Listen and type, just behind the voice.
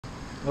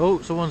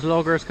Oh, someone's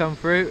logger has come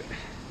through.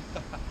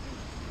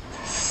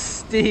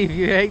 Steve,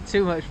 you ate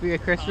too much for your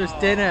Christmas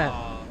dinner.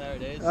 There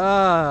it is.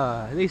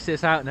 At least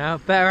it's out now.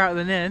 Better out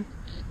than in.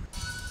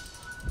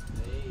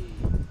 Hey.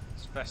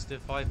 It's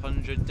Festive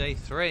 500 day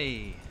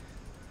 3.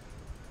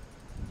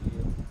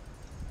 Yeah.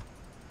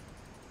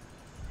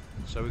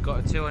 So we've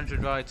got a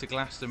 200 ride to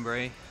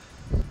Glastonbury.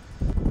 Going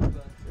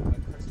through my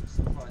Christmas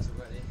supplies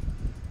already.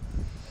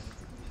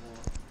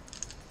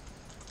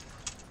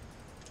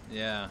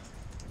 Yeah,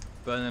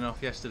 burning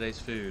off yesterday's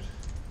food.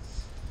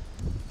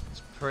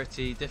 It's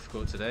pretty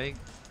difficult today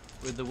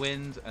with the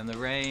wind and the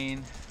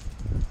rain.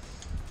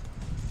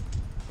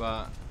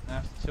 But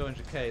after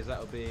 200 k's,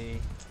 that'll be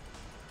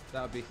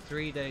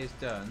 3 days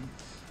done,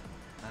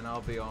 and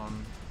I'll be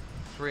on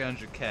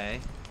 300k,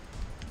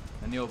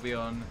 and you'll be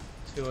on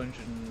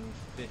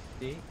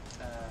 250.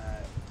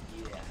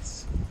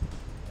 Yes.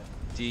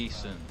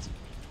 Decent.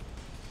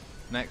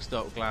 Next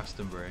stop,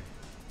 Glastonbury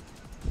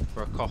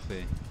for a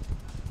coffee.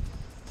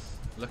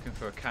 Looking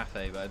for a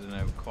cafe, but I don't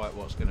know quite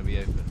what's going to be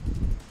open.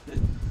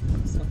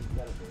 Something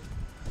better be.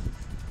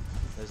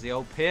 There's the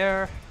old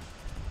pier.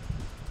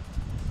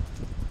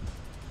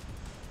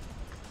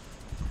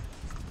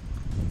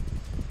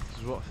 This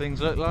is what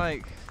things look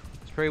like.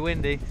 It's pretty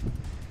windy.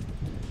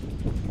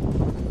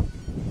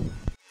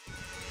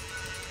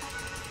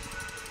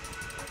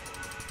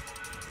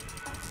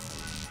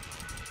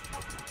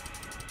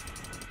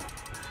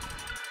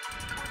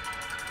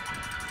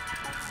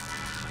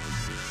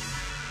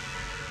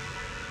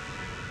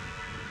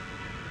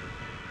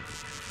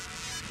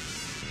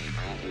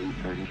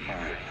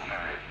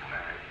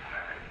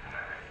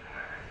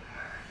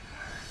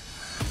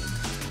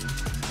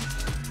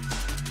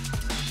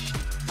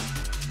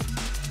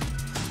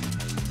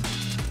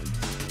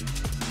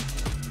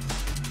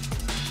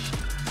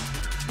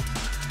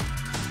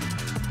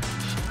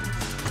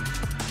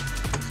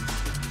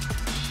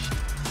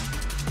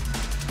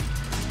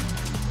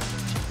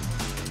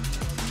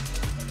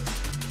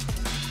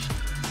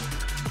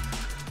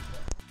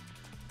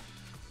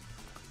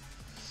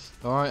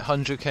 Alright,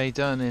 100k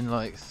done in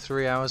like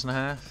 3 hours and a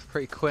half.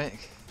 Pretty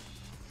quick.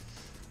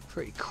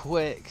 Pretty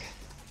quick.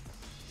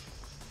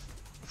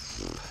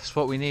 It's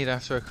what we need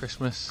after a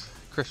Christmas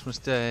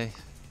day.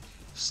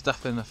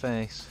 Stuff in the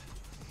face.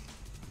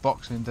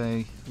 Boxing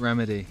Day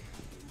remedy.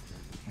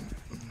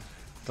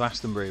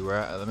 Glastonbury we're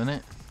at the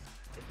minute.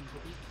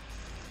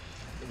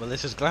 Well,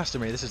 this is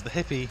Glastonbury. This is the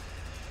hippie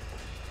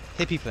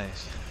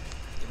place.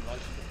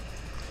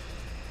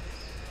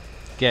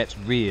 Get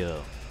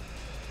real.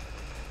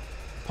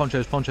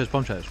 Ponchos, ponchos,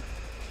 ponchos.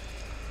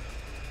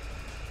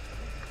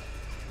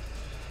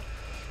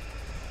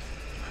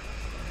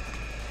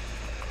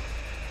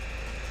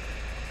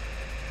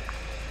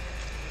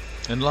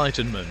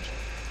 Enlightenment.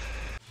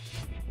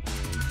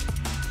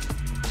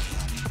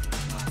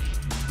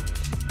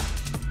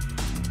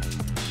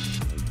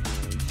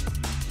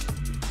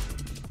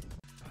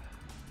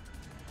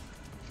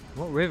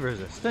 What river is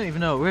this? I don't even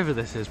know what river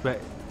this is,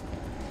 but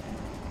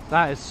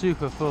that is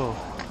super full.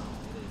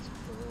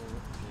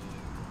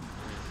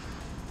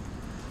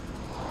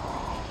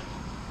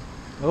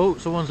 Oh,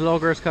 someone's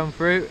logger has come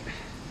through.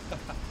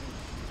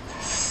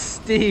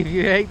 Steve,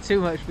 you ate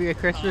too much for your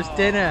Christmas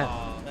dinner.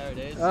 There it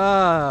is.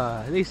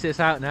 At least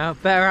it's out now.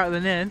 Better out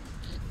than in.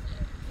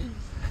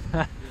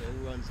 Yeah, it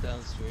runs down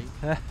the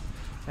street.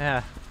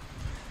 Yeah.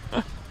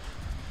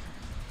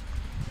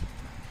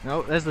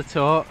 Oh, there's the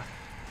talk.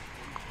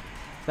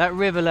 That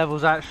river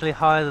level's actually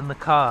higher than the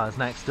cars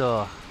next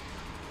door.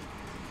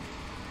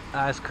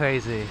 That's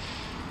crazy.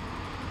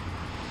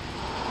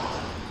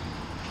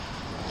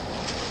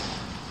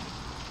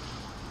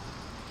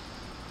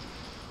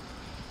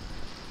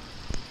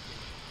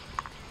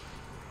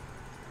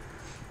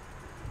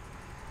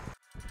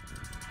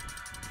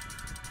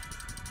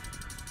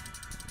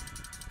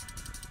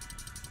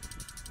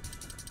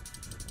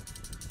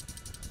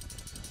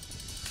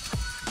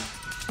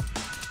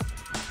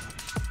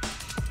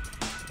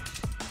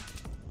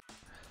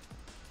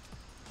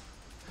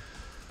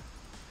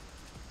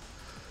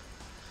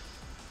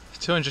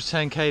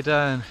 $210k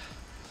down.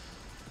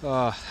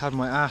 Oh, had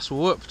my ass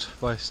whooped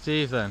by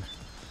Steve then.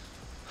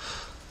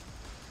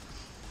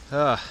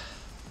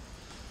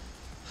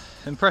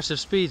 Impressive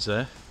speeds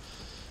though.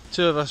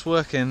 Two of us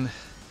working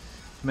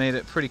made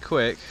it pretty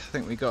quick. I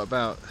think we got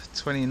about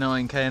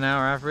 29k an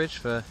hour average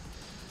for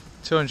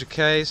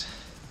 200k's.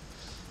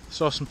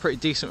 Saw some pretty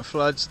decent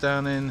floods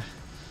down in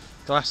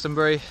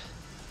Glastonbury.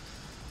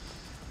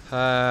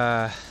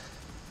 Didn't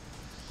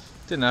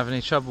have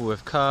any trouble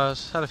with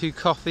cars. Had a few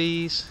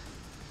coffees.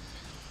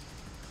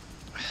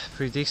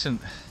 Pretty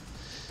decent.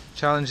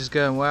 Challenge is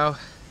going well.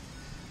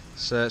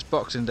 So it's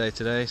Boxing Day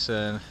today,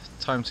 so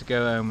time to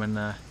go home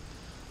and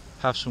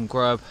have some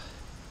grub,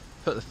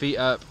 put the feet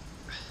up,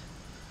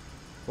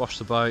 wash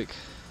the bike.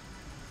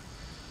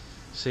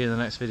 See you in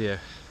the next video.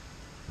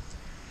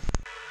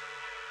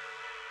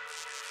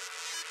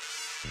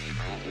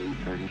 Copy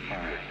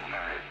 35.